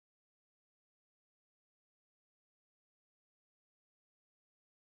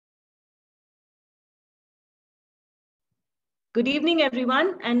Good evening,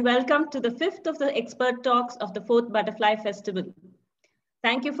 everyone, and welcome to the fifth of the expert talks of the fourth Butterfly Festival.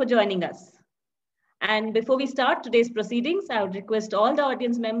 Thank you for joining us. And before we start today's proceedings, I would request all the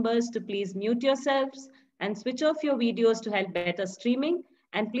audience members to please mute yourselves and switch off your videos to help better streaming.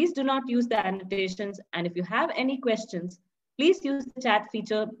 And please do not use the annotations. And if you have any questions, please use the chat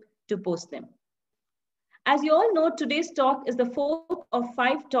feature to post them. As you all know, today's talk is the fourth of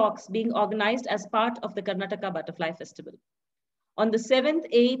 5 talks being organized as part of the Karnataka Butterfly Festival. On the 7th,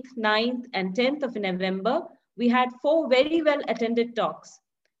 8th, 9th, and 10th of November, we had 4 very well-attended talks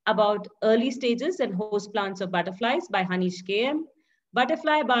about early stages and host plants of butterflies by Hanish KM,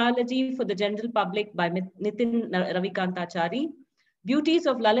 butterfly biology for the general public by Nitin Ravikantachari, beauties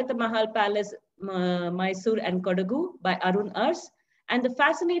of Lalita Mahal Palace, Mysore and Kodagu by Arun Ars, and the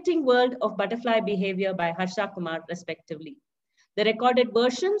fascinating world of butterfly behavior by Harsha Kumar, respectively. The recorded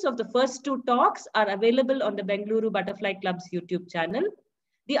versions of the first 2 talks are available on the Bengaluru Butterfly Club's YouTube channel.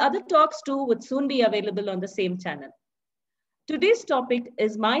 The other talks too would soon be available on the same channel. Today's topic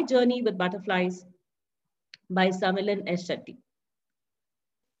is My Journey with Butterflies by Sammilan Shetty.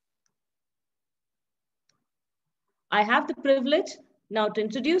 I have the privilege now to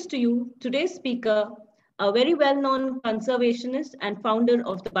introduce to you today's speaker, a very well-known conservationist and founder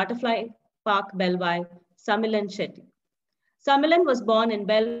of the Butterfly Park Belvai, Sammilan Shetty. Sammilan was born in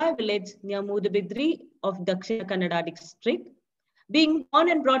Belvai village near Mudabidri of Dakshina Kannada district. Being born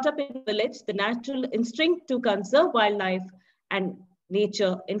and brought up in the village, the natural instinct to conserve wildlife and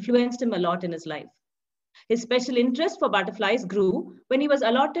nature influenced him a lot in his life. His special interest for butterflies grew when he was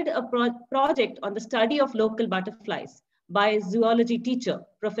allotted a project on the study of local butterflies by his zoology teacher,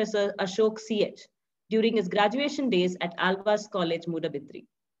 Professor Ashok CH, during his graduation days at Alvas College, Mudabidri.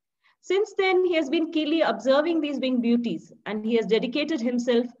 Since then, he has been keenly observing these winged beauties and he has dedicated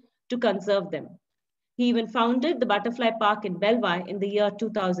himself to conserve them. He even founded the Butterfly Park in Belvai in the year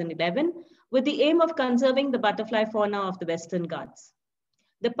 2011 with the aim of conserving the butterfly fauna of the Western Ghats.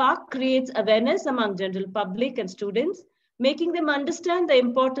 The park creates awareness among general public and students, making them understand the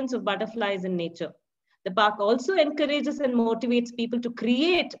importance of butterflies in nature. The park also encourages and motivates people to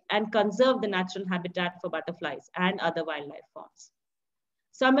create and conserve the natural habitat for butterflies and other wildlife forms.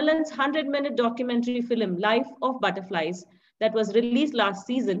 Sammilan's 100-minute documentary film, Life of Butterflies, that was released last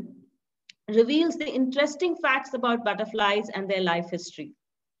season, reveals the interesting facts about butterflies and their life history.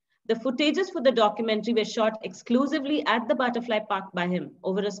 The footages for the documentary were shot exclusively at the Butterfly Park by him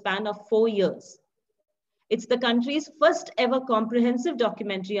over a span of 4 years. It's the country's first ever comprehensive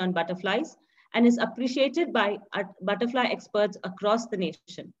documentary on butterflies and is appreciated by butterfly experts across the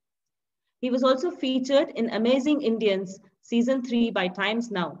nation. He was also featured in Amazing Indians Season 3 by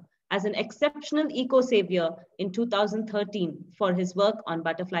Times Now as an exceptional eco-savior in 2013 for his work on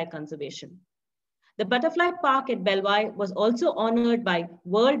butterfly conservation. The Butterfly Park at Belvai was also honored by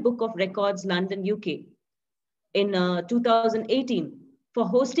World Book of Records London, UK in 2018 for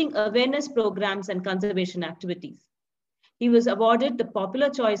hosting awareness programs and conservation activities. He was awarded the Popular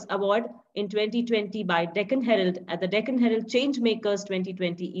Choice Award in 2020 by Deccan Herald at the Deccan Herald Changemakers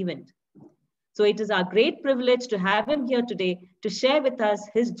 2020 event. So it is our great privilege to have him here today to share with us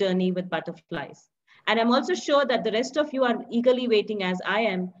his journey with butterflies. And I'm also sure that the rest of you are eagerly waiting, as I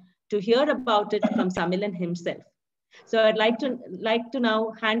am, to hear about it from Sammilan himself. So I'd like to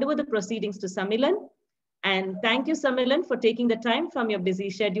now hand over the proceedings to Sammilan. And thank you, Sammilan, for taking the time from your busy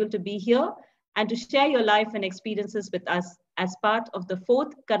schedule to be here and to share your life and experiences with us as part of the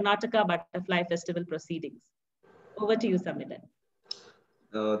 4th Karnataka Butterfly Festival proceedings. Over to you, Sammilan.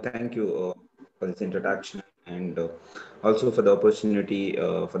 Thank you for this introduction and also for the opportunity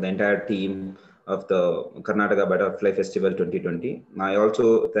for the entire team of the Karnataka Butterfly Festival 2020. I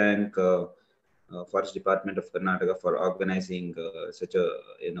also thank Forest Department of Karnataka for organizing such a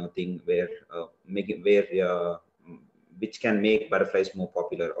thing where which can make butterflies more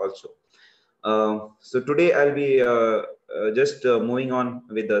popular also. So today I'll be just moving on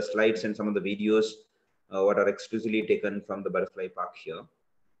with the slides and some of the videos what are exclusively taken from the Butterfly Park here.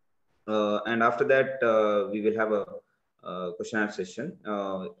 And after that, we will have a question and answer session.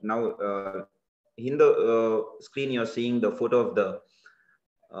 Now, in the screen, you're seeing the photo of the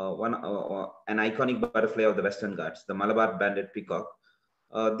an iconic butterfly of the Western Ghats, the Malabar banded peacock.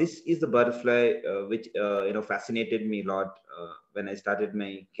 This is the butterfly which fascinated me a lot when I started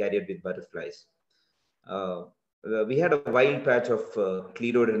my career with butterflies. We had a wild patch of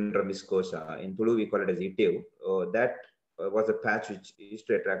Clerodendron viscosa. In Tulu, we call it as Itev. That was a patch which used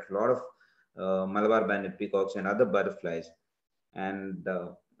to attract a lot of Malabar banded peacocks and other butterflies. And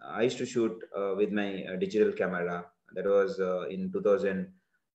I used to shoot with my digital camera. That was in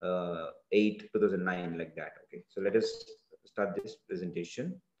 2008, 2009, like that. Okay, so let us start this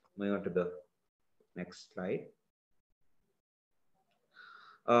presentation. Moving on to the next slide.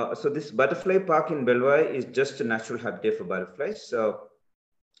 So this butterfly park in Belvai is just a natural habitat for butterflies. You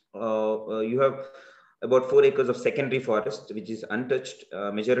have about 4 acres of secondary forest, which is untouched.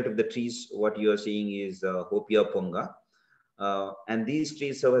 Majority of the trees, what you are seeing is Hopia ponga. And these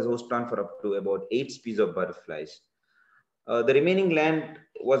trees serve as host plant for up to about 8 species of butterflies. The remaining land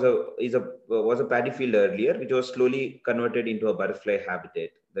was a paddy field earlier, which was slowly converted into a butterfly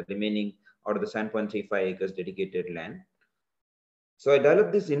habitat. The remaining out of the 7.35 acres dedicated land. So I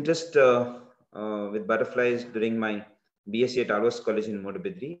developed this interest with butterflies during my BSc at Alvas College in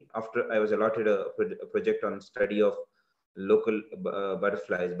Modibidri. After I was allotted a project on study of local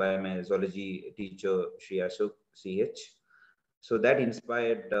butterflies by my zoology teacher, Shri Ashok CH. So that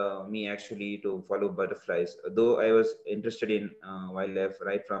inspired me actually to follow butterflies, though I was interested in wildlife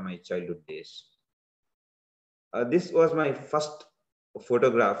right from my childhood days. This was my first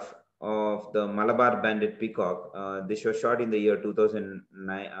photograph of the Malabar banded peacock. This was shot in the year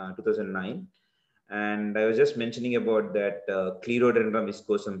 2009. And I was just mentioning about that Clerodendron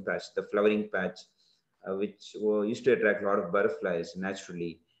viscosum patch, the flowering patch, which used to attract a lot of butterflies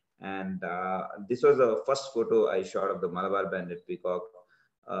naturally. And this was the first photo I shot of the Malabar banded peacock.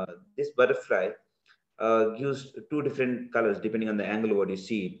 This butterfly gives 2 different colors depending on the angle what you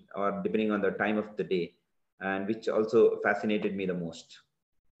see or depending on the time of the day, and which also fascinated me the most.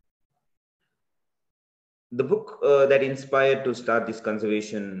 The book that inspired to start this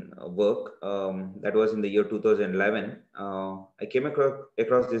conservation work, that was in the year 2011. I came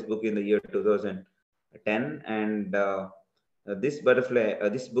across this book in the year 2010, and this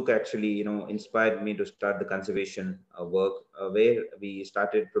book actually, inspired me to start the conservation work, where we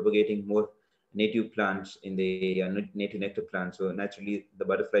started propagating more native plants in the area, native nectar plants. So naturally, the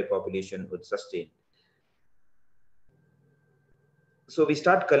butterfly population would sustain. So we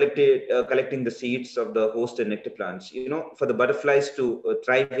start collecting the seeds of the host and nectar plants. For the butterflies to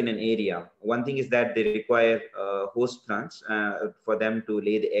thrive in an area, one thing is that they require host plants for them to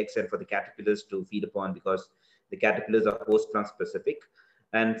lay the eggs and for the caterpillars to feed upon, because the caterpillars are host plant specific.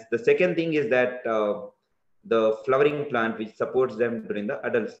 And the second thing is that the flowering plant, which supports them during the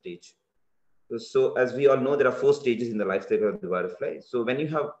adult stage. So as we all know, there are 4 stages in the life cycle of the butterfly. So when you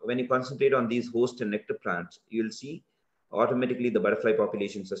concentrate on these host and nectar plants, you'll see automatically the butterfly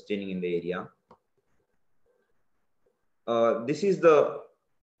population sustaining in the area. This is the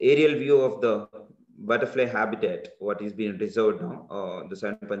aerial view of the butterfly habitat, what is being reserved now, the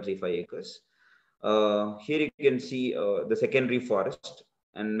 7.35 acres. Here you can see the secondary forest,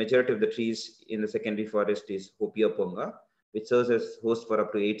 and majority of the trees in the secondary forest is Hopia ponga, which serves as host for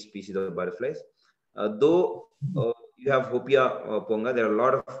up to 8 species of butterflies. Though you have Hopia ponga, there are a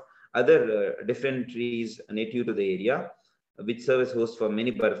lot of other different trees native to the area, which serve as host for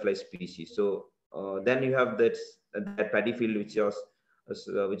many butterfly species. So then you have that paddy field, which was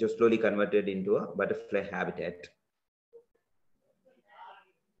slowly converted into a butterfly habitat.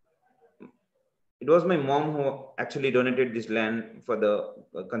 It was my mom who actually donated this land for the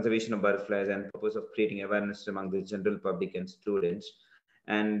conservation of butterflies and purpose of creating awareness among the general public and students.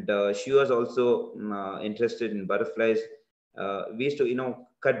 And she was also interested in butterflies. We used to,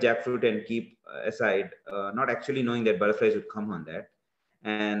 cut jackfruit and keep aside, not actually knowing that butterflies would come on that.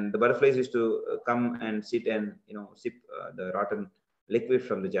 And the butterflies used to come and sit and, sip the rotten liquid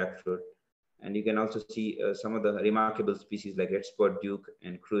from the jackfruit. And you can also see some of the remarkable species like red spot duke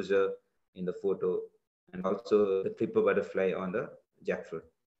and cruiser in the photo, and also the clipper butterfly on the jackfruit.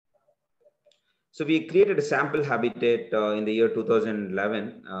 So we created a sample habitat in the year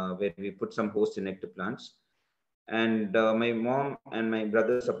 2011, where we put some host and nectar plants. And my mom and my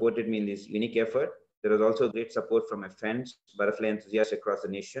brother supported me in this unique effort. There was also great support from my friends, butterfly enthusiasts across the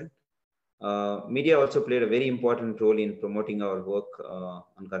nation. Media also played a very important role in promoting our work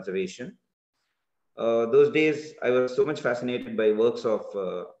on conservation. Those days, I was so much fascinated by works of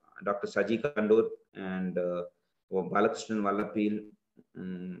Dr. Saji Kandor and Balakrishnan Vallapil.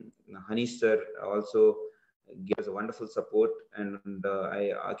 Hanish sir also gave us a wonderful support, and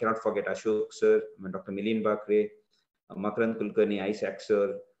I cannot forget Ashok sir, Dr. Milin Bakre, Makarand Kulkarni, Isaac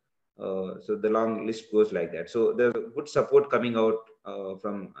sir. So the long list goes like that. So there's good support coming out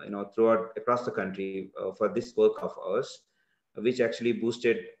from throughout across the country for this work of ours, which actually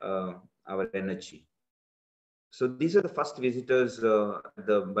boosted our energy. So these are the first visitors at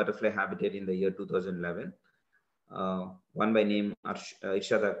the butterfly habitat in the year 2011. One by name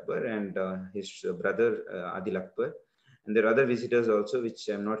Irshad Akbar and his brother Adil Akbar. And there are other visitors also, which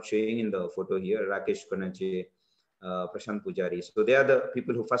I'm not showing in the photo here, Rakesh Konache, Prashant Pujari. So they are the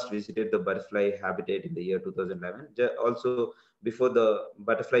people who first visited the butterfly habitat in the year 2011. Also, before the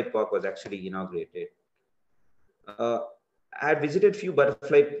butterfly park was actually inaugurated. I had visited few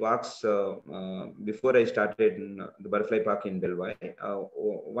butterfly parks before I started in the butterfly park in Belvai.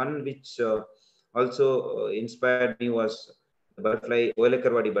 One which also inspired me was the butterfly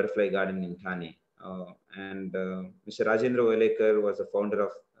Oyalekarwadi Butterfly Garden in Thane. And Mr. Rajendra Oyalekar was the founder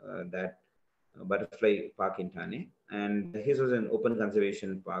of that butterfly park in Thane. And his was an open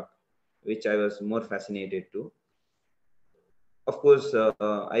conservation park, which I was more fascinated to. Of course,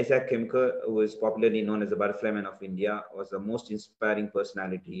 Isaac Kemker, who is popularly known as the Butterfly Man of India, was the most inspiring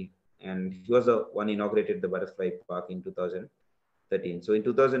personality, and he was the one inaugurated the Butterfly Park in 2013. So in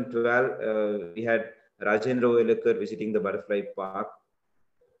 2012, we had Rajendra Oyalekar visiting the Butterfly Park,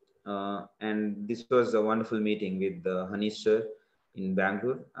 and this was a wonderful meeting with Hanish sir in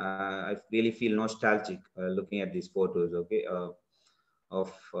Bangalore. I really feel nostalgic looking at these photos. Okay, we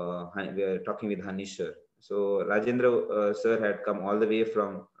are talking with Hanish sir. So Rajendra sir had come all the way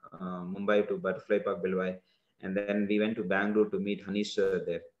from Mumbai to Butterfly Park Belvai, and then we went to Bangalore to meet Hanish sir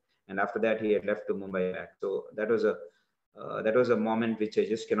there. And after that, he had left to Mumbai back. So that was a moment which I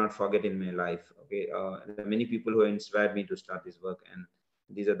just cannot forget in my life. Okay, there are many people who inspired me to start this work, and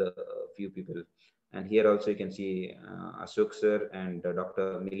these are the few people. And here also you can see Ashok sir and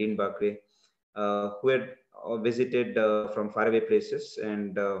Dr. Milin Bakre, who had visited from faraway places,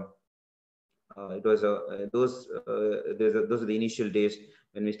 and it was those are the initial days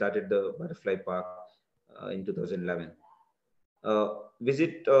when we started the Butterfly Park in 2011.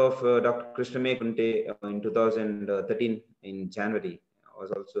 Visit of Dr. Krishnamay Kunte in 2013 in January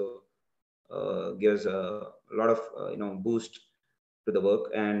was also gives a lot of boost to the work,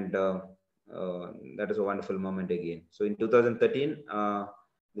 and that is a wonderful moment again. So in 2013,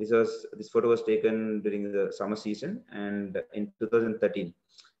 this photo was taken during the summer season, and in 2013.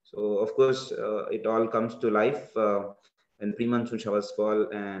 So of course, it all comes to life when pre-monsoon showers fall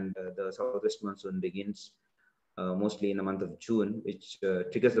and the southwest monsoon begins, mostly in the month of June, which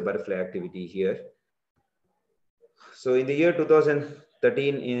triggers the butterfly activity here. So in the year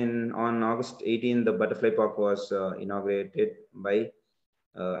 2013, on August 18, the Butterfly Park was inaugurated by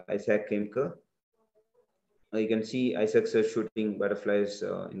Isaac Kemker. You can see Isaac sir shooting butterflies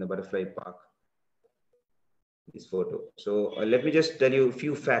in the Butterfly Park. This photo. So let me just tell you a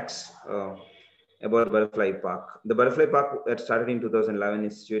few facts about the Butterfly Park. The Butterfly Park that started in 2011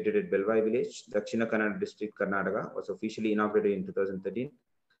 is situated at Belvai village, Dakshina Kannada district, Karnataka, was officially inaugurated in 2013.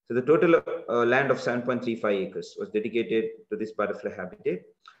 So the total land of 7.35 acres was dedicated to this butterfly habitat.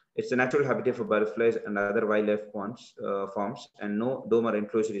 It's a natural habitat for butterflies and other wildlife forms, and no dome or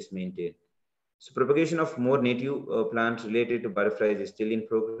enclosure is maintained. So propagation of more native plants related to butterflies is still in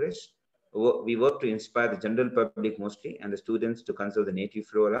progress. We work to inspire the general public mostly and the students to conserve the native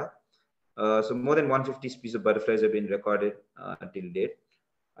flora. So more than 150 species of butterflies have been recorded till date.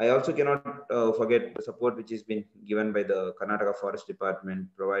 I also cannot forget the support which has been given by the Karnataka Forest Department,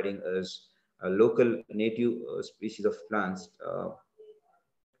 providing us a local native species of plants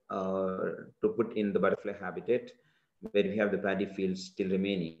to put in the butterfly habitat, where we have the paddy fields still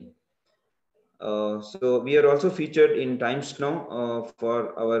remaining. So we are also featured in Times Now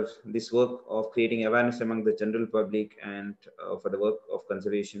for this work of creating awareness among the general public, and for the work of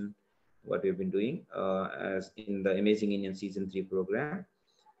conservation, what we've been doing as in the Amazing Indian Season 3 program.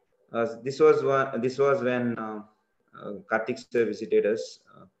 This was when Karthik sir visited us.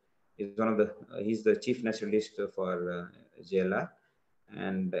 He's the chief naturalist for JLR,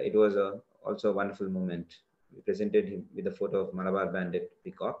 and it was also a wonderful moment. We presented him with a photo of Malabar banded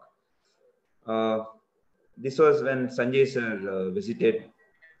peacock. This was when Sanjay sir visited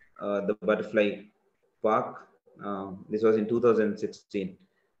the Butterfly Park. This was in 2016.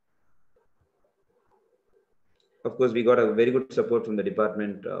 Of course, we got a very good support from the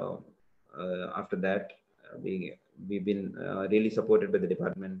department. After that, we've been really supported by the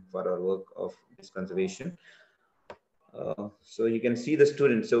department for our work of this conservation. So you can see the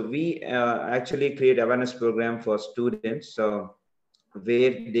students. So we actually create awareness program for students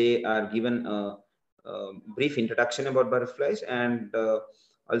where they are given a brief introduction about butterflies, and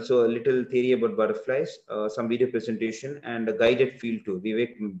also a little theory about butterflies, some video presentation, and a guided field tour. We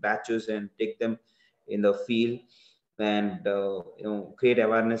make batches and take them in the field, and create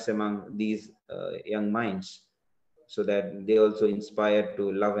awareness among these young minds, so that they also inspire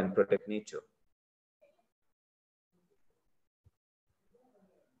to love and protect nature.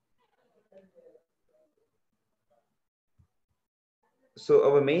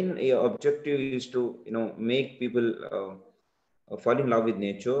 So our main objective is to make people fall in love with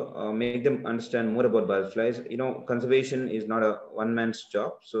nature, make them understand more about butterflies. Conservation is not a one man's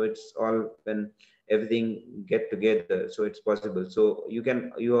job, so it's all when everything get together, so it's possible. So you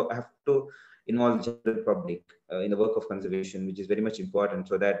have to involve the general public in the work of conservation, which is very much important,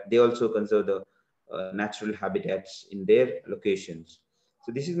 so that they also conserve the natural habitats in their locations.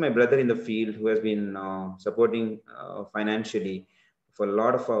 So this is my brother in the field who has been supporting financially for a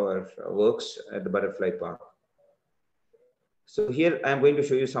lot of our works at the butterfly park. So here I'm going to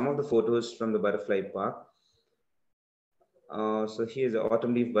show you some of the photos from the butterfly park. So here's the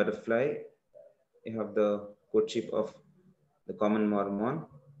autumn leaf butterfly. You have the courtship of the common mormon,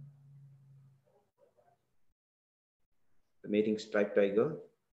 the mating striped tiger.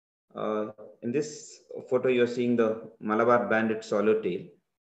 In this photo, you're seeing the Malabar banded swallowtail.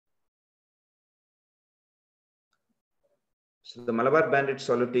 So the Malabar banded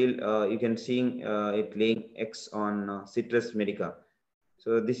swallowtail, you can see it laying eggs on Citrus medica.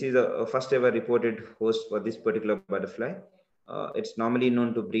 So this is a first ever reported host for this particular butterfly. It's normally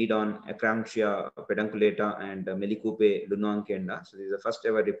known to breed on Acramtia pedunculata and Melicope lunankenda. So this is the first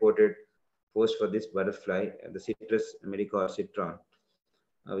ever reported host for this butterfly, the Citrus medica or citron,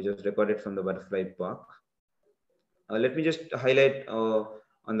 which was recorded from the butterfly park. Let me just highlight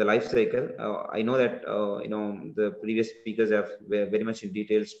on the life cycle. I know that the previous speakers have very much in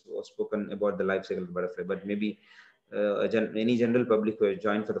details spoken about the life cycle of the butterfly, but maybe any general public who has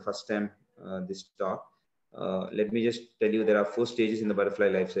joined for the first time this talk, let me just tell you there are 4 stages in the butterfly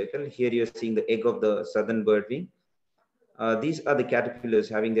life cycle. Here you're seeing the egg of the southern birdwing. These are the caterpillars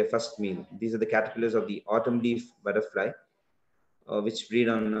having their first meal. These are the caterpillars of the autumn leaf butterfly, which breed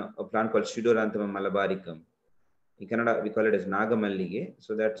on a plant called Pseudoranthemum malabaricum. In Kannada, we call it as Nagamallige.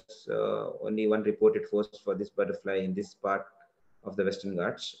 So that's only one reported host for this butterfly in this part of the Western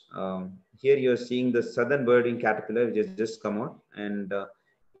Ghats. Here you're seeing the southern birdwing caterpillar, which has just come out and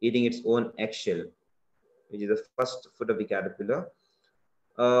eating its own eggshell, which is the first foot of the caterpillar.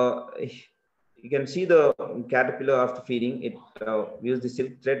 You can see the caterpillar after feeding. It uses the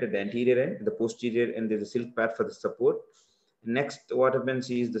silk thread at the anterior end, the posterior end, there's a silk pad for the support. Next, what happens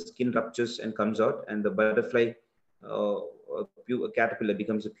is the skin ruptures and comes out, and the butterfly caterpillar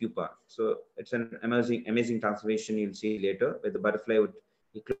becomes a pupa. So it's an amazing transformation you'll see later, where the butterfly would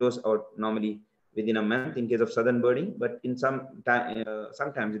close out normally within a month in case of southern birding, but in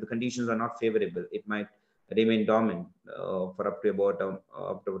sometimes if the conditions are not favorable, it might remain dormant for up to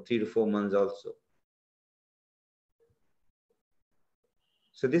about 3 to 4 months also.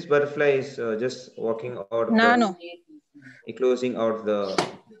 So this butterfly is just walking out of closing out the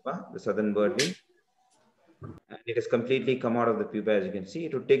southern birdwing. And it has completely come out of the pupa, as you can see.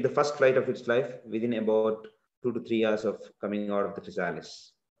 It would take the first flight of its life within about 2 to 3 hours of coming out of the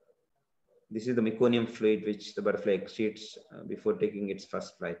chrysalis. This is the meconium fluid which the butterfly excretes before taking its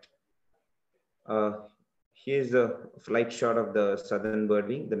first flight. Here's a flight shot of the southern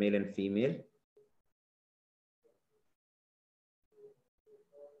birdwing, the male and female.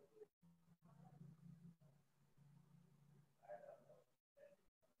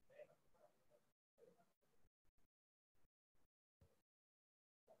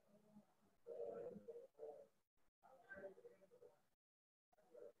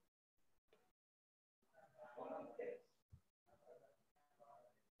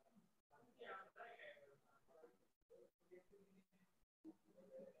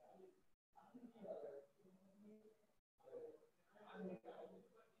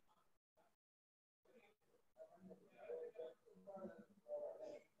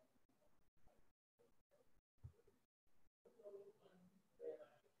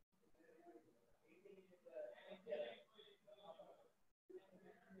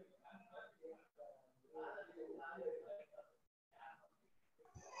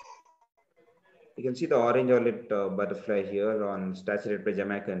 You can see the orange orlet butterfly here on Stachytetra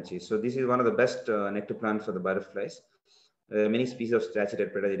jamaicensis. So this is one of the best nectar plants for the butterflies. Many species of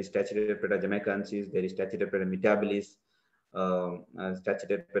Stachytetra. There is Stachytetra jamaicensis, there is Stachytetra mirabilis,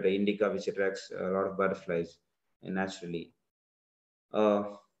 Stachytetra indica, which attracts a lot of butterflies naturally.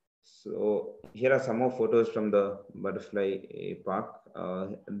 So here are some more photos from the butterfly park.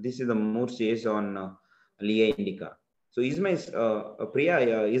 This is the mood stage on Lea indica. So is my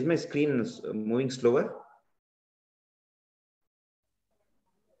Priya, is my screen moving slower?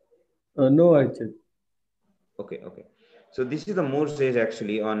 No, actually. Okay. So this is the mood stage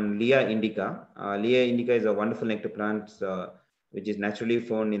actually on Lea indica. Lea indica is a wonderful nectar plant which is naturally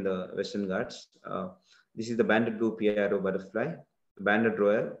found in the Western Ghats. This is the banded blue PRO butterfly, banded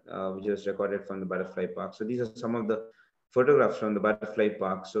royal, which was recorded from the butterfly park. So these are some of the photographs from the butterfly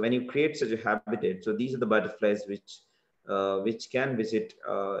park. So when you create such a habitat, so these are the butterflies which which can visit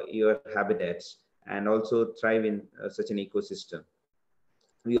your habitats and also thrive in such an ecosystem.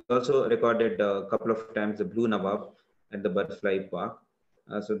 We also recorded a couple of times the blue nawab at the butterfly park.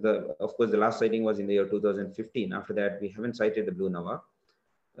 Of course, the last sighting was in the year 2015. After that, we haven't sighted the blue nawab.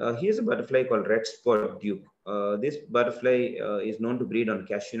 Here's a butterfly called red spot duke. This butterfly is known to breed on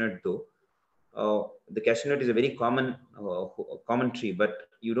cashew nut though. The cashew nut is a very common tree, but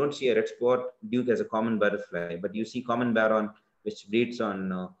you don't see a red spot duke as a common butterfly, but you see common baron, which breeds on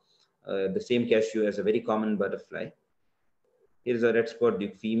the same cashew as a very common butterfly. Here's a red spot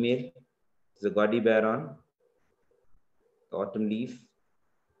duke female. It's a gaudy baron, the autumn leaf.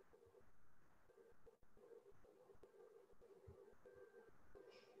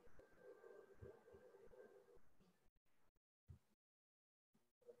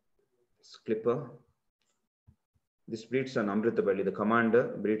 Clipper. This breeds on Amritaballi. The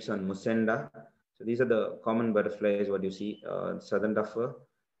commander breeds on Musenda. So these are the common butterflies, what you see, southern duffer.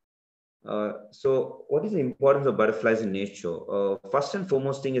 So what is the importance of butterflies in nature? First and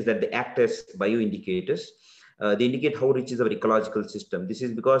foremost thing is that they act as bioindicators. They indicate how rich is our ecological system. This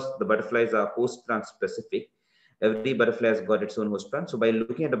is because the butterflies are host plant specific. Every butterfly has got its own host plant. So by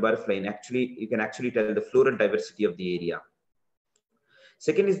looking at a butterfly, you can actually tell the floral diversity of the area.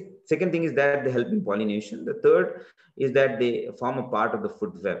 Second thing is that they help in pollination. The third is that they form a part of the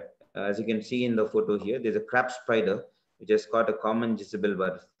food web. As you can see in the photo here, there's a crab spider which has got a common Jezebel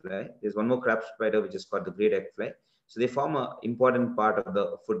butterfly. There's one more crab spider which is called the great egg fly. So they form an important part of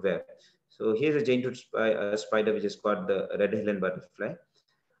the food web. So here's a giant spider which is called the red Helen butterfly.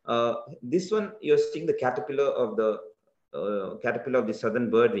 This one you're seeing the caterpillar of the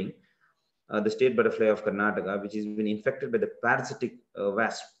southern birdwing. The state butterfly of Karnataka, which has been infected by the parasitic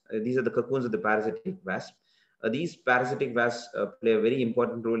wasp. These are the cocoons of the parasitic wasp. These parasitic wasps play a very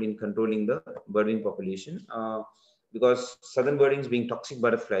important role in controlling the birdwing population because southern birdwings being toxic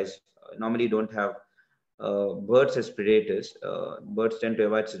butterflies normally don't have birds as predators. Birds tend to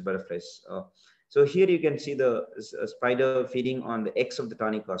avoid such butterflies. So here you can see the spider feeding on the eggs of the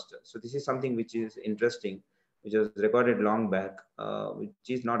tawny coster. So this is something which is interesting, which was recorded long back, which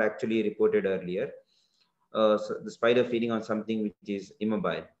is not actually reported earlier. So the spider feeding on something which is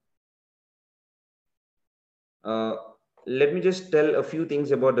immobile. Let me just tell a few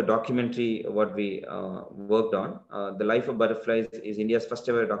things about the documentary what we worked on. The Life of Butterflies is India's first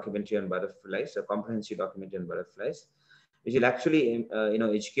ever documentary on butterflies, a comprehensive documentary on butterflies, which will actually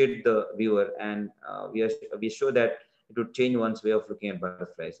educate the viewer, and we show that it would change one's way of looking at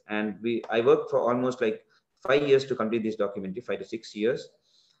butterflies. And I worked for almost like 5 years to complete this documentary, 5 to 6 years.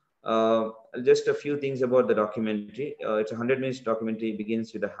 Just a few things about the documentary. It's a 100 minutes documentary.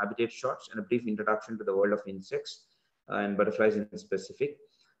 Begins with the habitat shots and a brief introduction to the world of insects and butterflies in specific.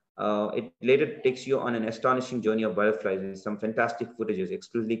 It later takes you on an astonishing journey of butterflies with some fantastic footages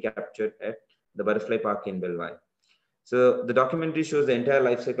exclusively captured at the Butterfly Park in Belvai. So the documentary shows the entire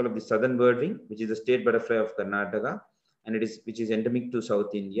life cycle of the southern birdwing, which is the state butterfly of Karnataka, and which is endemic to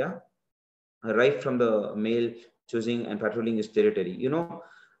South India, right from the male choosing and patrolling his territory.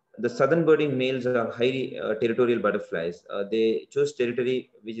 The southern birding males are highly territorial butterflies. They choose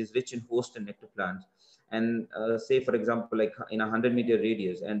territory which is rich in host and nectar plants, and say, for example, like in a 100-meter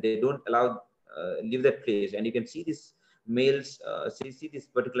radius, and they don't allow leave that place. And you can see these males, see this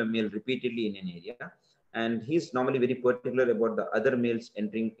particular male repeatedly in an area, and he's normally very particular about the other males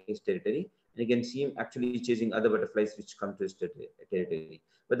entering his territory. And you can see him actually chasing other butterflies which come to his territory.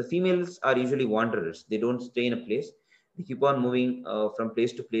 But the females are usually wanderers. They don't stay in a place. They keep on moving from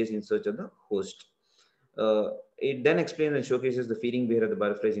place to place in search of the host. It then explains and showcases the feeding behavior of the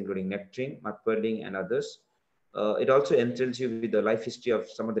butterflies, including nectaring, mud pearling, and others. It also enthralls you with the life history of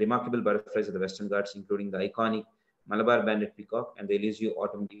some of the remarkable butterflies of the Western Ghats, including the iconic Malabar banded peacock and the elusive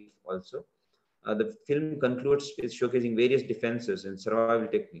autumn leaf also. The film concludes with showcasing various defenses and survival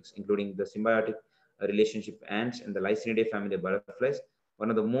techniques, including the symbiotic relationship ants and the Lycaenidae family of butterflies, one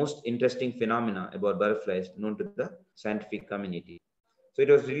of the most interesting phenomena about butterflies known to the scientific community. So it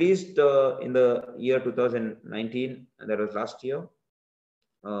was released in the year 2019, and that was last year,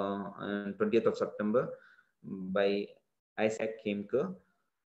 on 20th of September, by Isaac Kemker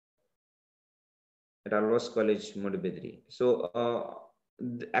at Alwas College, Mudibedri. So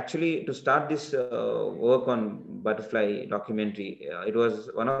actually, to start this work on butterfly documentary, it was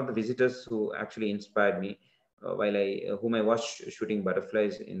one of the visitors who actually inspired me whom I watched shooting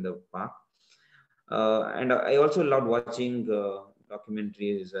butterflies in the park. And I also loved watching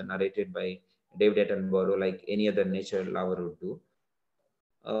documentaries narrated by David Attenborough, like any other nature lover would do.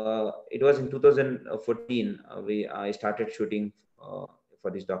 It was in 2014 I started shooting for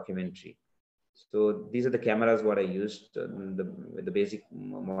this documentary. So these are the cameras what I used, with the basic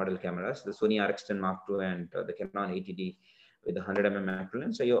model cameras, the Sony RX10 Mark II and the Canon 80D with the 100 mm macro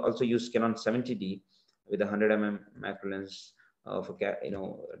lens. I also use Canon 70D with the 100 mm macro lens for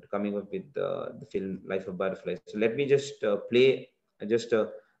coming up with the film Life of Butterflies. So let me just play just a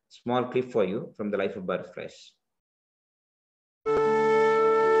small clip for you from the Life of Butterflies.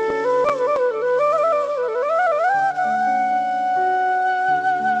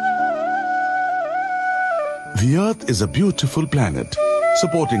 The Earth is a beautiful planet,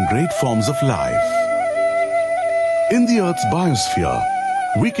 supporting great forms of life. In the Earth's biosphere,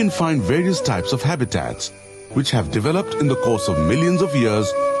 we can find various types of habitats, which have developed in the course of millions of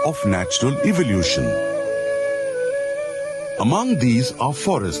years of natural evolution. Among these are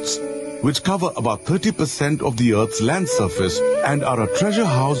forests, which cover about 30% of the Earth's land surface and are a treasure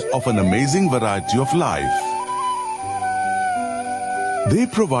house of an amazing variety of life. They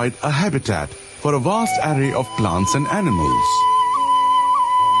provide a habitat for a vast array of plants and animals.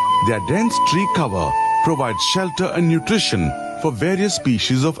 Their dense tree cover provides shelter and nutrition for various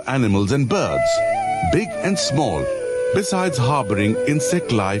species of animals and birds, big and small, besides harboring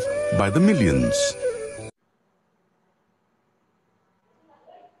insect life by the millions.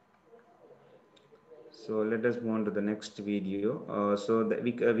 So let us move on to the next video.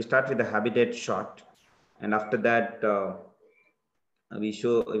 We start with the habitat shot, and after that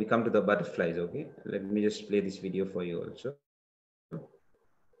we come to the butterflies. Okay, let me just play this video for you also.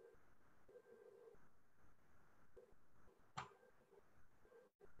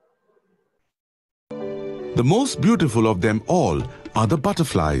 The most beautiful of them all are the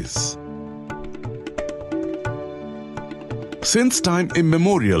butterflies. Since time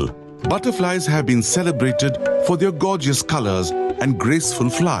immemorial, butterflies have been celebrated for their gorgeous colors and graceful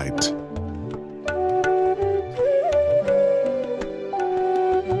flight.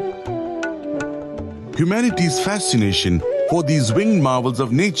 Humanity's fascination for these winged marvels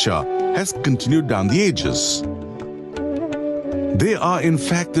of nature has continued down the ages. They are in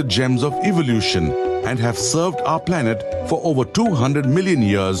fact the gems of evolution and have served our planet for over 200 million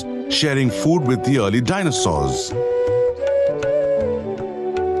years, sharing food with the early dinosaurs.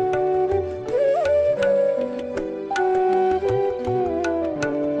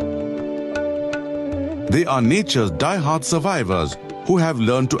 They are nature's die-hard survivors who have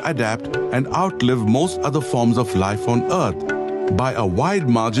learned to adapt and outlive most other forms of life on Earth by a wide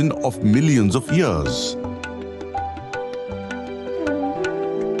margin of millions of years.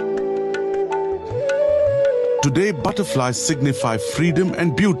 Today, butterflies signify freedom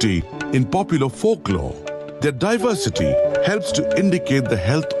and beauty in popular folklore. Their diversity helps to indicate the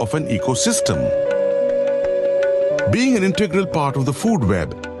health of an ecosystem. Being an integral part of the food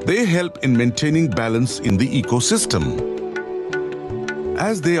web, they help in maintaining balance in the ecosystem.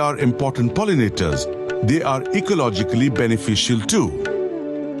 As they are important pollinators, they are ecologically beneficial too.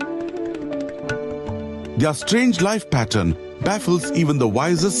 Their strange life pattern baffles even the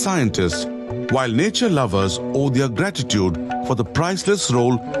wisest scientists, while nature lovers owe their gratitude for the priceless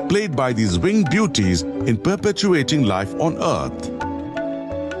role played by these winged beauties in perpetuating life on Earth.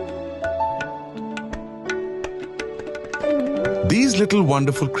 These little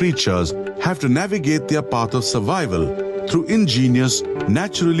wonderful creatures have to navigate their path of survival through ingenious,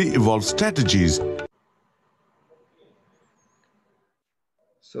 naturally evolved strategies.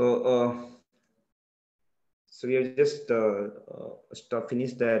 So we have just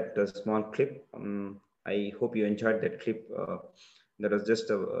finished that small clip. I hope you enjoyed that clip. That was just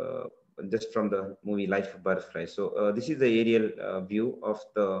from the movie Life of Butterflies. So this is the aerial view of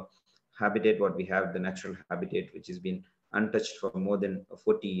the habitat what we have, the natural habitat, which has been untouched for more than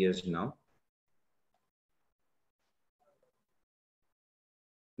 40 years now.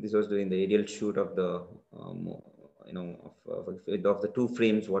 This was during the aerial shoot of the of the two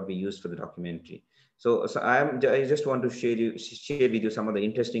frames what we used for the documentary. So I just want to share with you some of the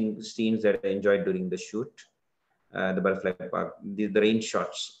interesting scenes that I enjoyed during the shoot, the Butterfly Park. The rain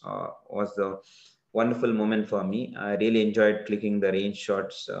shots was the wonderful moment for me. I really enjoyed clicking the rain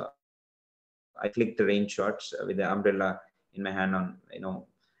shots. I clicked the rain shots with the umbrella in my hand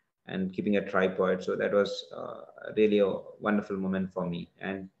and keeping a tripod. So that was really a wonderful moment for me.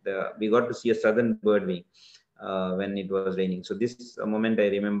 And we got to see a southern bird wing when it was raining. So this moment I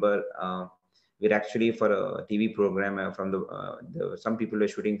remember. We're actually for a TV program some people were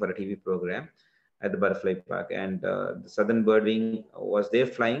shooting for a TV program at the Butterfly Park, and the southern bird wing was there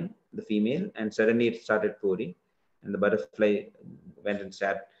flying, the female, and suddenly it started pouring, and the butterfly went and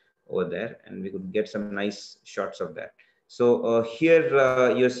sat over there, and we could get some nice shots of that. So here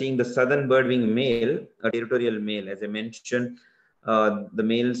you're seeing the southern birdwing male, a territorial male, as I mentioned. The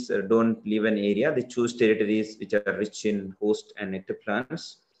males don't live an area. They choose territories which are rich in host and nectar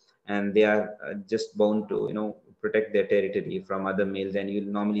plants, and they are just bound to, protect their territory from other males. And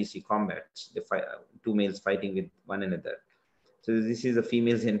you'll normally see combats, two males fighting with one another. So this is the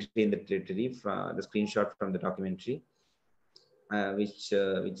female's entry in the territory from the screenshot from the documentary, which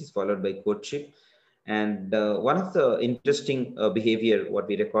is followed by courtship. And one of the interesting behavior what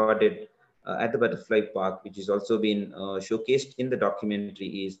we recorded at the butterfly park, which is also been showcased in the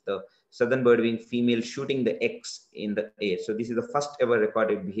documentary, is the southern birdwing female shooting the eggs in the air. So this is the first ever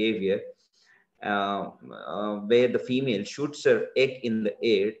recorded behavior where the female shoots her egg in the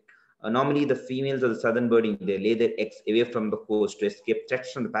air. Normally, the females of the southern birding, they lay their eggs away from the host to escape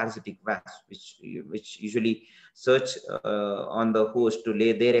threats from the parasitic wasps, which usually search on the host to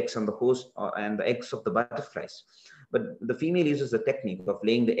lay their eggs on the host and the eggs of the butterflies. But the female uses the technique of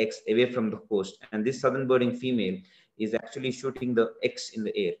laying the eggs away from the host, and this southern birding female is actually shooting the eggs in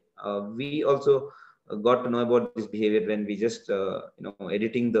the air. We also got to know about this behavior when we just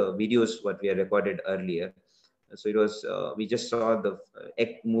editing the videos what we had recorded earlier. So it was we just saw the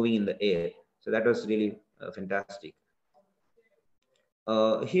egg moving in the air. So that was really fantastic.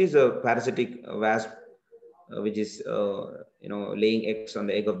 Here's a parasitic wasp which is laying eggs on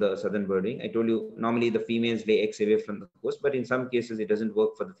the egg of the southern birdwing. I told you normally the females lay eggs away from the host, but in some cases it doesn't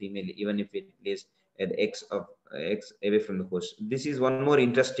work for the female even if it lays the eggs away from the host. This is one more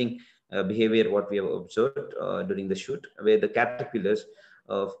interesting behavior what we have observed during the shoot, where the caterpillars,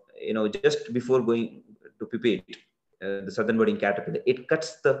 just before going to pupate, the southern birding caterpillar, it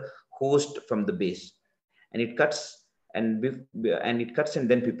cuts the host from the base, and it cuts and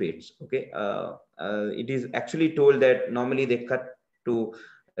then pupates. Okay, it is actually told that normally they cut to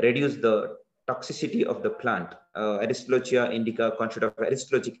reduce the toxicity of the plant. Aristolochia indica constitute of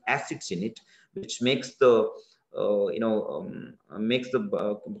aristolochic acids in it, which makes the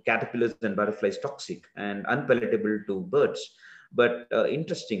caterpillars and butterflies toxic and unpalatable to birds. But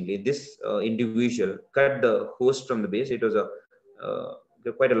interestingly, this individual cut the host from the base. It was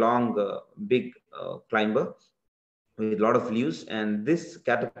quite a long, big climber with a lot of leaves, and this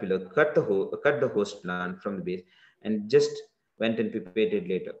caterpillar cut the host plant from the base and just went and pupated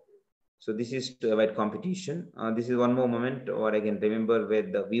later. So this is to avoid competition. This is one more moment what I can remember where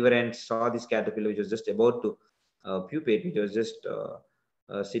the weaver ant saw this caterpillar which was just about to pupate, which was just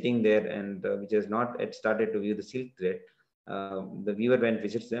sitting there, and which has not yet started to view the silk thread. The weaver ant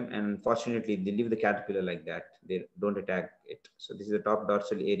visits them, and unfortunately they leave the caterpillar like that. They don't attack it. So this is the top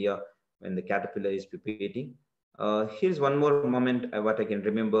dorsal area when the caterpillar is pupating. Here's one more moment what I can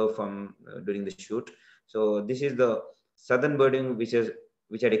remember from during the shoot. So this is the southern birding which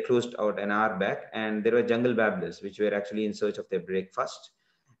had closed out an hour back, and there were jungle babblers which were actually in search of their breakfast.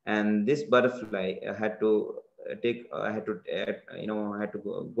 And this butterfly had to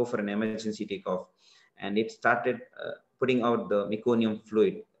go for an emergency takeoff, and it started putting out the meconium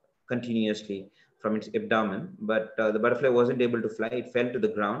fluid continuously from its abdomen. But the butterfly wasn't able to fly; it fell to the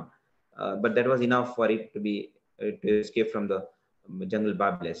ground. But that was enough for it to escape from the jungle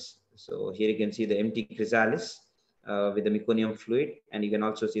babblers. So here you can see the empty chrysalis with the meconium fluid, and you can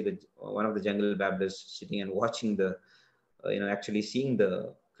also see one of the jungle babblers sitting and watching the, actually seeing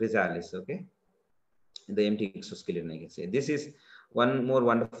the chrysalis. Okay, the empty exoskeleton, I can say. This is one more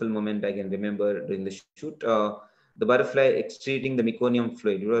wonderful moment I can remember during the shoot. The butterfly excreting the meconium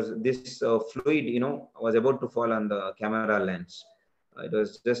fluid. It was this fluid, was about to fall on the camera lens. It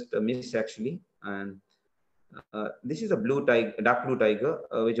was just a miss actually, and this is a dark blue tiger,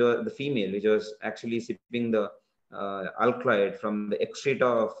 which was the female, which was actually sipping the alkaloid from the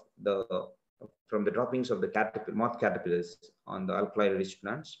excreta from the droppings of the moth caterpillars on the alkaloid-rich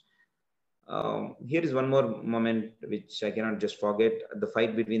plants. Here is one more moment which I cannot just forget: the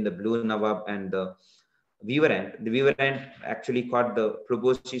fight between the blue nawab and the weaver ant. The weaver ant actually caught the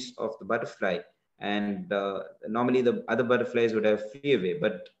proboscis of the butterfly, and normally the other butterflies would have flee away,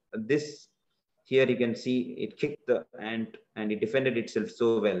 but this, here you can see it kicked the ant and it defended itself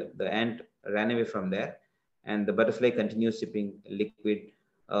so well. The ant ran away from there, and the butterfly continues sipping liquid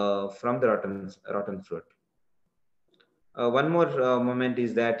from the rotten fruit. One more moment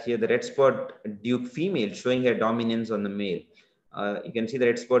is that here the red spot duke female showing her dominance on the male. You can see the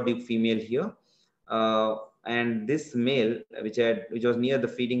red spot duke female here. And this male, which was near the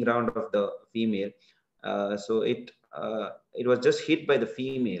feeding ground of the female, so it was just hit by the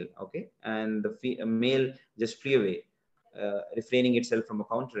female, okay, and the male just flew away, refraining itself from a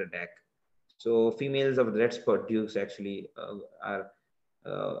counter attack. So females of the red spot dukes actually are,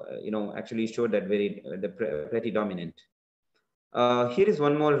 actually showed that pretty dominant. Here is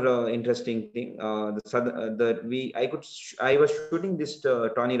one more interesting thing. I was shooting this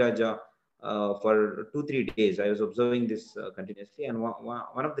Tawny Raja for 2-3 days. I was observing this continuously, and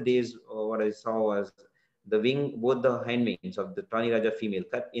one of the days, what I saw was the wing, both the hind wings of the Tawny Raja female,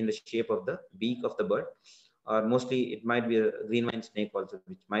 cut in the shape of the beak of the bird, or mostly it might be a green vine snake also,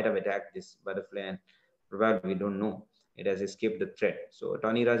 which might have attacked this butterfly, and probably we don't know. It has escaped the threat. So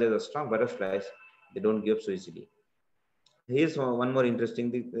Tawny Rajas are strong butterflies; they don't give up so easily. Here's one more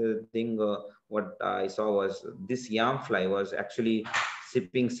interesting thing. What I saw was this yam fly was actually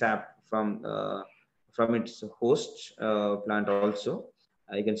sipping sap from its host plant also.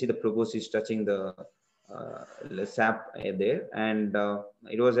 You can see the proboscis touching the sap there, and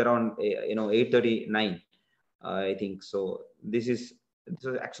it was around 8:39, I think. So this is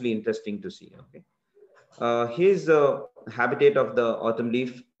actually interesting to see. Okay. Here's the habitat of the autumn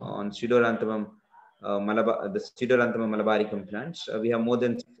leaf on Pseudoranthemum the Pseudoranthemum malabaricum plants. We have more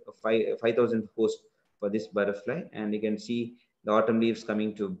than 5,000 hosts for this butterfly, and you can see the autumn leaves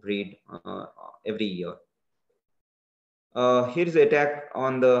coming to breed every year. Here is the attack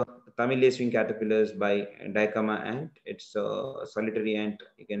on the Tamil lacewing caterpillars by Dicama ant. It's a solitary ant.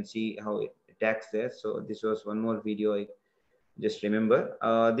 You can see how it attacks there. So this was one more video I just remember.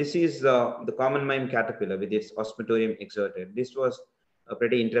 This is the common mime caterpillar with its osmetorium exerted. This was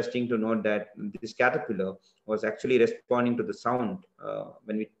pretty interesting to note that this caterpillar was actually responding to the sound.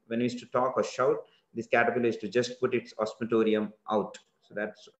 When we used to talk or shout, this caterpillar is to just put its osmetorium out. So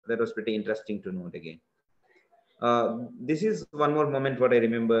that was pretty interesting to note again. This is one more moment what I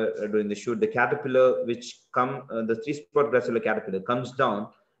remember during the shoot. The caterpillar the three-spot gracilla caterpillar comes down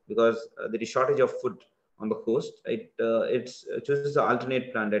because there is shortage of food on the host. It chooses the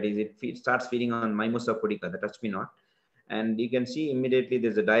alternate plant, that is, it starts feeding on Mimosa pudica, the touch me not, and you can see immediately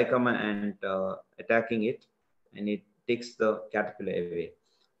there's a Dicama ant attacking it, and it takes the caterpillar away.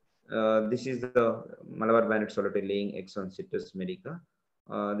 This is the Malabar banded solitaire laying eggs on Citrus medica.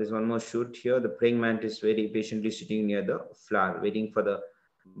 There's one more shoot here. The praying mantis very patiently sitting near the flower, waiting for the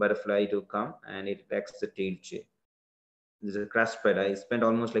butterfly to come, and it attacks the tail chain. This is a crab spider. I spent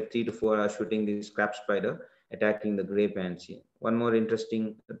almost like 3 to 4 hours shooting this crab spider attacking the gray pansy. One more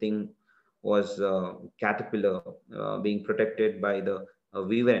interesting thing was caterpillar being protected by the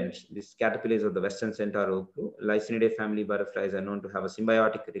weaver ants. These caterpillars of the Western centaur oak, Lycaenidae family butterflies are known to have a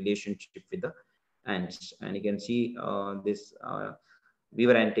symbiotic relationship with the ants. And you can see this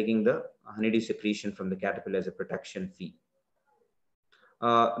weaver ant taking the honeydew secretion from the caterpillar as a protection fee.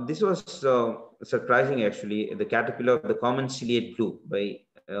 This was surprising actually. The caterpillar of the common ciliate blue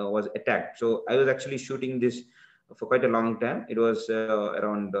was attacked. So I was actually shooting this for quite a long time. It was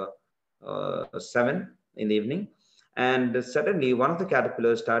around 7 in the evening, and suddenly one of the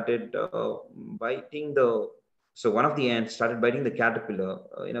caterpillars started biting one of the ants started biting the caterpillar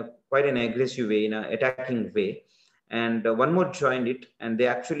in a quite an aggressive way, in an attacking way, and one more joined it, and they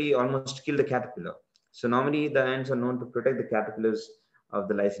actually almost killed the caterpillar. So normally the ants are known to protect the caterpillars of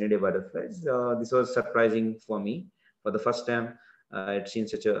the Lycaenidae butterflies. This was surprising for me. For the first time, I'd seen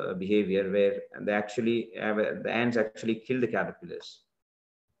such a behavior where the ants actually kill the caterpillars.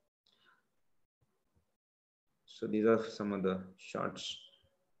 So these are some of the shots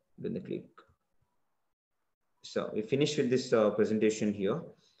in the click. So we finished with this presentation here.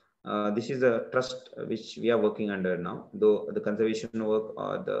 This is a trust which we are working under now, though the conservation work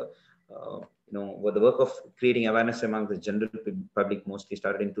or the work of creating awareness among the general public mostly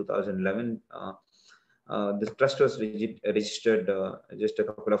started in 2011. This trust was registered just a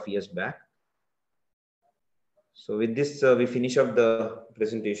couple of years back. So with this, we finish up the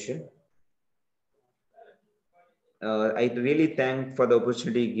presentation. I really thank for the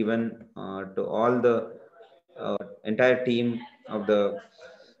opportunity given to all the entire team of the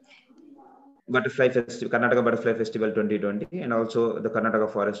Karnataka Butterfly Festival 2020, and also the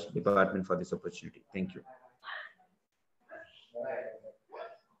Karnataka Forest Department for this opportunity. Thank you.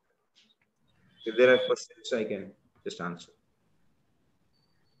 If there are questions, I can just answer.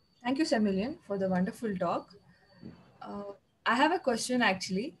 Thank you, Sammilan, for the wonderful talk. I have a question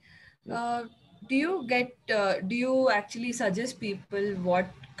actually. Do you actually suggest people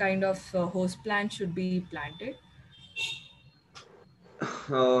what kind of host plant should be planted?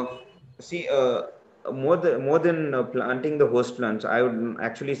 More than planting the host plants, I would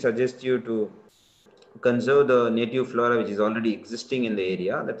actually suggest you to conserve the native flora which is already existing in the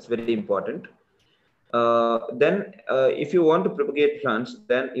area. That's very important. Then if you want to propagate plants,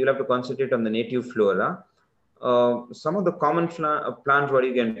 then you'll have to concentrate on the native flora. Some of the common plants what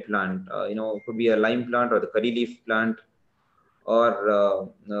you can plant, could be a lime plant or the curry leaf plant,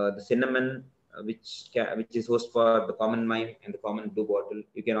 or the cinnamon, which is host for the common mime and the common blue bottle.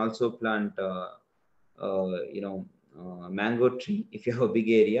 You can also plant mango tree. If you have a big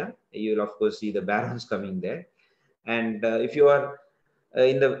area, you will of course see the barons coming there. And if you are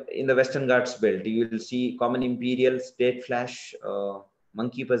in the Western Ghats belt, you will see common imperial, state flash,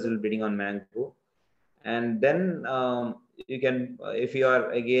 monkey puzzle breeding on mango. And then you can, if you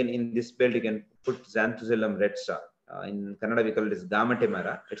are again in this belt, you can put Xanthosellum red star. In Kannada, we call it as Gamate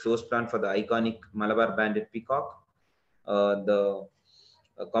Mara. It's host plant for the iconic Malabar banded peacock, the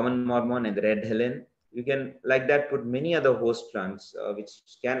common mormon, and the red helen. You can, like that, put many other host plants which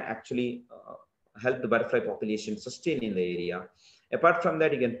can actually help the butterfly population sustain in the area. Apart from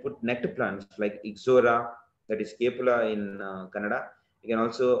that, you can put nectar plants like Ixora, that is Capula in Kannada. You can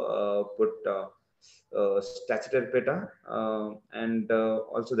also put Stachyterpeta and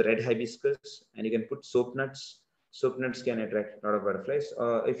also the red hibiscus, and you can put soap nuts. Soap nuts can attract a lot of butterflies.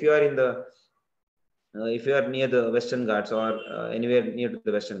 If you are near the Western Ghats or anywhere near to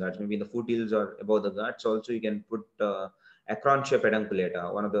the Western Ghats, maybe in the foothills or above the Ghats, also you can put Acrontia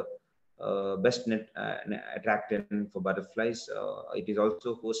pedunculata, one of the best net attractant for butterflies. It is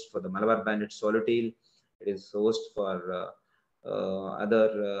also host for the Malabar banded swallowtail. It is host for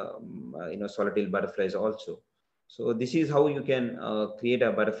other swallowtail butterflies also. So this is how you can create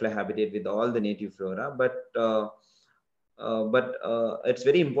a butterfly habitat with all the native flora. But it's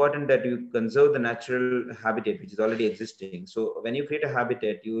very important that you conserve the natural habitat which is already existing. So when you create a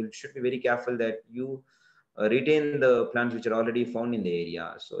habitat, you should be very careful that you retain the plants which are already found in the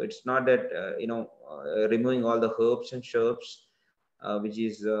area. So it's not that removing all the herbs and shrubs, which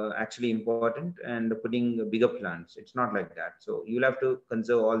is actually important, and putting bigger plants. It's not like that. So you'll have to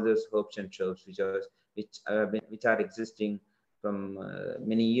conserve all those herbs and shrubs which are existing from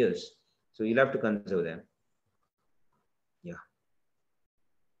many years. So you'll have to conserve them. Yeah.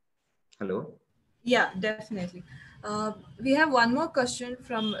 Hello. Yeah, definitely. We have one more question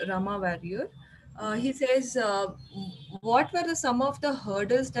from Rama Warrior. He says, what were some of the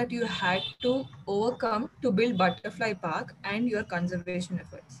hurdles that you had to overcome to build Butterfly Park and your conservation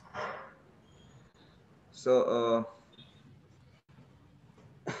efforts? So,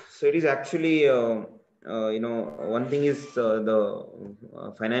 so it is actually, one thing is the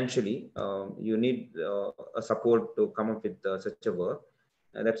financially, you need a support to come up with such a work.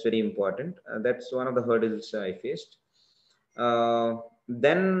 That's very important. That's one of the hurdles I faced.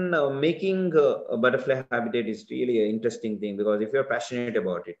 Then making a butterfly habitat is really an interesting thing, because if you're passionate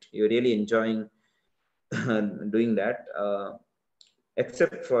about it, you're really enjoying doing that,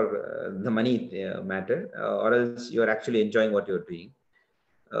 except for the money matter, or else you're actually enjoying what you're doing.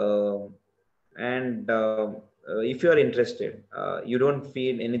 If you are interested, you don't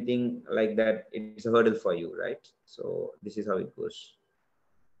feel anything like that it's a hurdle for you, right? So this is how it goes.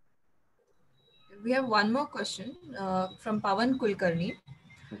 We have one more question from Pawan Kulkarni.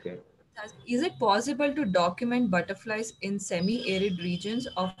 Okay. Is it possible to document butterflies in semi-arid regions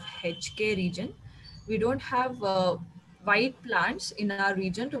of HK region? We don't have white plants in our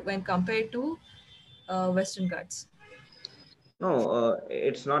region when compared to Western Ghats. No,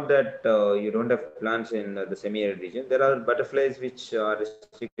 it's not that you don't have plants in the semi-arid region. There are butterflies which are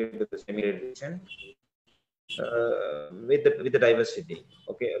restricted to the semi-arid region with the diversity.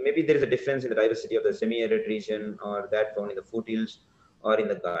 Okay, maybe there is a difference in the diversity of the semi-arid region or that found in the foothills or in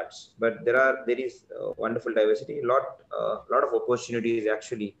the Ghats. But there is wonderful diversity. Lot of opportunities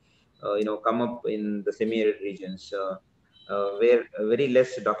actually, come up in the semi-arid regions where very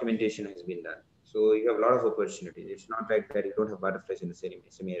less documentation has been done. So you have a lot of opportunities. It's not like that you don't have butterflies in the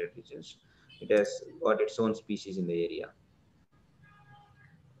semi-arid regions. It has got its own species in the area.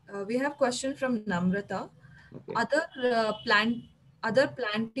 We have question from Namrata. Okay. Other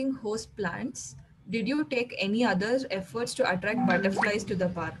planting host plants, did you take any other efforts to attract butterflies to the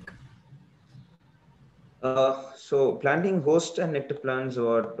park? So planting host and nectar plants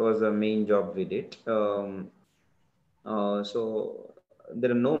was the main job we did. So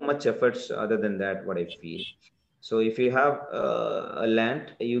there are no much efforts other than that, what I feel. So if you have a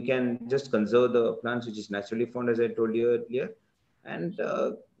land, you can just conserve the plants which is naturally found, as I told you earlier, and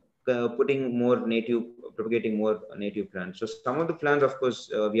propagating more native plants. So some of the plants, of course,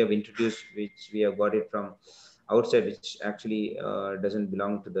 we have introduced, which we have got it from outside, which actually doesn't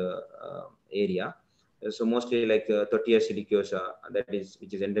belong to the area. So mostly like Tortilla siliciosa,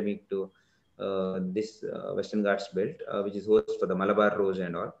 which is endemic to this Western Ghats belt, which is host for the Malabar rose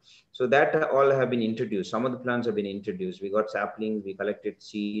and all. So that all have been introduced. Some of the plants have been introduced. We got saplings, we collected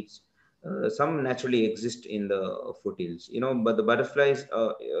seeds. Some naturally exist in the foothills, but the butterflies,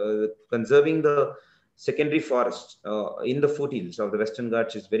 conserving the secondary forest in the foothills of the Western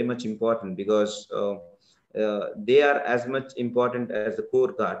Ghats is very much important, because they are as much important as the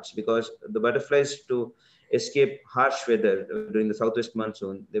core Ghats, because the butterflies, to escape harsh weather during the southwest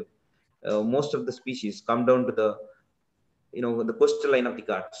monsoon, most of the species come down to the the coastal line of the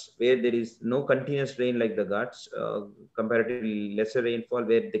Ghats, where there is no continuous rain like the Ghats, comparatively lesser rainfall,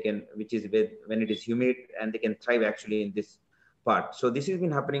 where they can, which is where, when it is humid, and they can thrive actually in this part. So this has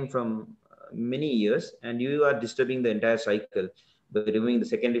been happening from many years, and you are disturbing the entire cycle by removing the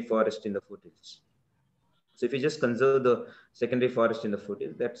secondary forest in the foothills. So if you just conserve the secondary forest in the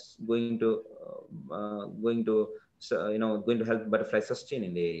foothills, that's going to help butterfly sustain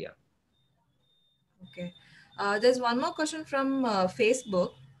in the area. Okay. There's one more question from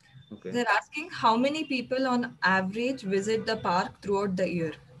Facebook. Okay. They're asking how many people on average visit the park throughout the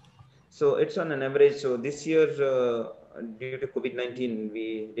year. So it's on an average. So this year, due to COVID-19,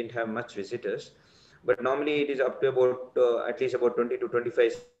 we didn't have much visitors, but normally it is up to about at least about 20 to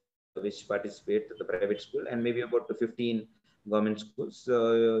 25 students which participate to the private school, and maybe about 15 government schools.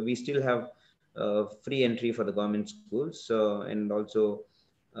 We still have free entry for the government schools, and also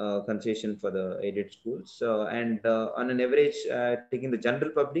concession for the aided schools. And on an average, taking the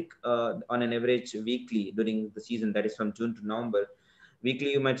general public, on an average weekly during the season, that is from June to November,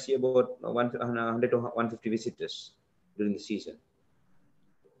 weekly you might see about 100 to 150 visitors during the season.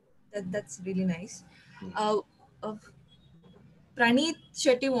 That's really nice. Yeah. Uh, Praneet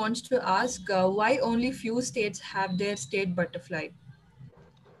Shetty wants to ask why only few states have their state butterfly.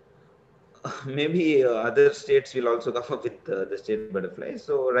 Maybe other states will also come up with the state butterfly.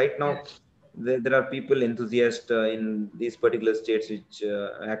 So right now, Yeah. there are people enthusiasts in these particular states which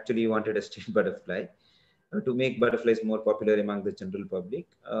actually wanted a state butterfly to make butterflies more popular among the general public.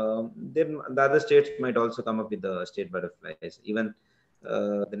 Then the other states might also come up with the state butterflies. Even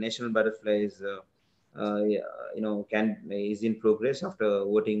the national butterflies, is in progress after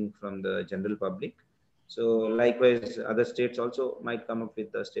voting from the general public. So likewise, other states also might come up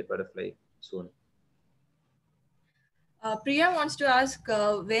with the state butterfly soon. Priya wants to ask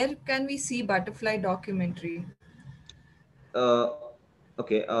where can we see butterfly documentary? Uh,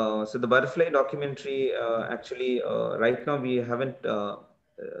 okay, so the butterfly documentary, actually, right now we haven't,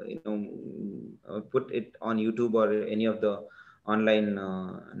 put it on YouTube or any of the online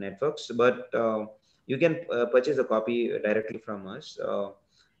networks, but you can purchase a copy directly from us.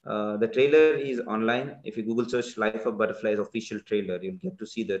 The trailer is online. If you Google search "Life of Butterflies" official trailer, you'll get to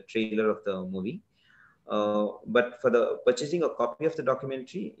see the trailer of the movie. But for the purchasing a copy of the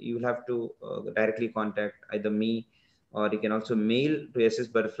documentary, you will have to directly contact either me, or you can also mail to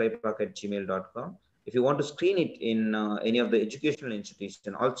ssbutterflypark@gmail.com. If you want to screen it in any of the educational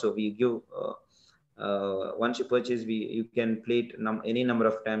institution, also we give, once you purchase, you can play it any number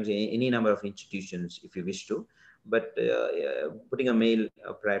of times, any number of institutions if you wish to, but putting a mail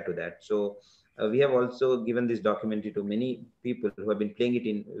prior to that. So we have also given this documentary to many people who have been playing it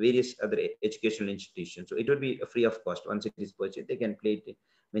in various other educational institutions. So it would be free of cost. Once it is purchased, they can play it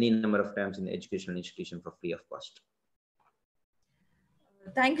many number of times in the educational institution for free of cost.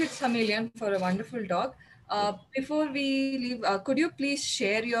 Thank you, Sammilan, for a wonderful talk. Before we leave, could you please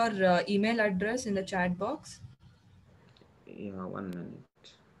share your email address in the chat box? Yeah, 1 minute.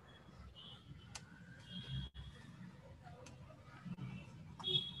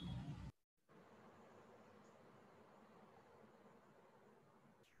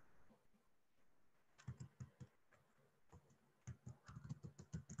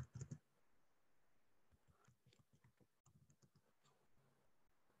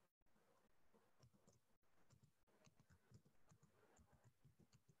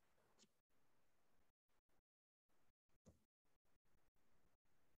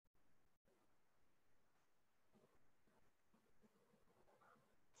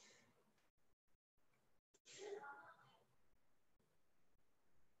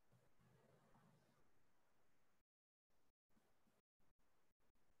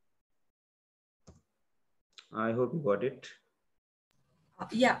 I hope you got it.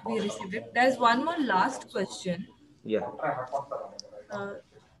 Yeah, we received it. There's one more last question. Yeah.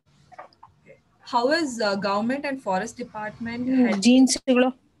 How is government and forest department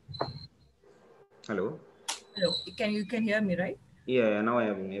Hello. Hello, you can hear me, right? Yeah, now I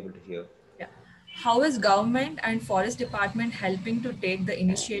am able to hear. Yeah. How is government and forest department helping to take the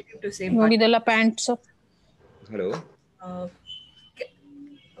initiative to save pants? Hello.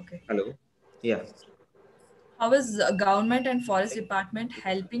 Okay. Hello. Yeah. How is government and forest department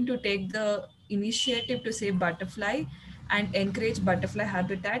helping to take the initiative to save butterfly and encourage butterfly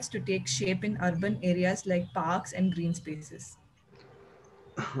habitats to take shape in urban areas like parks and green spaces?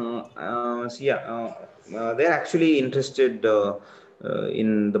 They're actually interested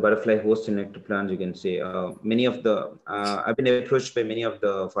in the butterfly host and nectar plants, you can say. Many of the, I've been approached by many of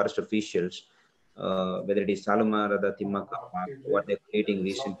the forest officials, whether it is Salomar or the Timmaka Park, what they're creating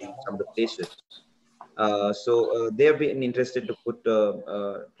recently in some of the places. They have been interested to put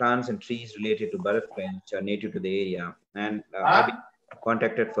plants and trees related to butterfly, which are native to the area. And I've been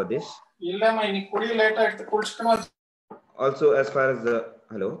contacted for this. Also, as far as the,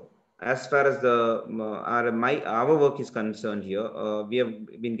 hello? As far as the our work is concerned here, we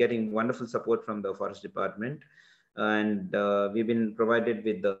have been getting wonderful support from the forest department, and we've been provided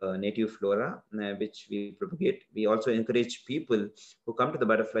with the native flora which we propagate. We also encourage people who come to the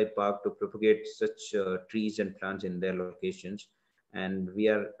butterfly park to propagate such trees and plants in their locations, and we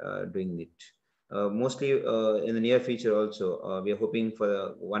are doing it. Mostly in the near future also, we are hoping for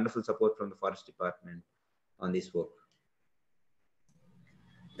a wonderful support from the forest department on this work.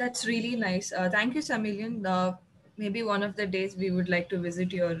 That's really nice. Thank you, Sammilan. Maybe one of the days we would like to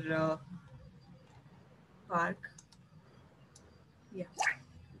visit your park. Yeah.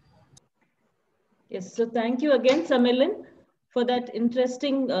 Yes, so thank you again, Sammilan, for that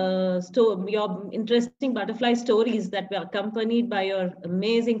interesting your interesting butterfly stories that were accompanied by your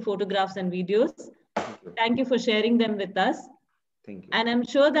amazing photographs and videos. Thank you for sharing them with us. Thank you. And I'm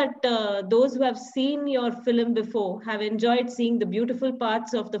sure that those who have seen your film before have enjoyed seeing the beautiful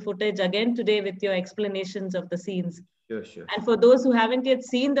parts of the footage again today with your explanations of the scenes. Sure. And for those who haven't yet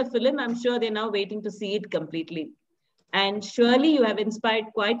seen the film, I'm sure they're now waiting to see it completely. And surely you have inspired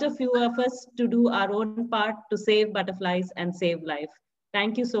quite a few of us to do our own part to save butterflies and save life.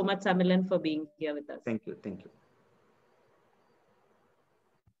 Thank you so much, Sammilan, for being here with us. Thank you.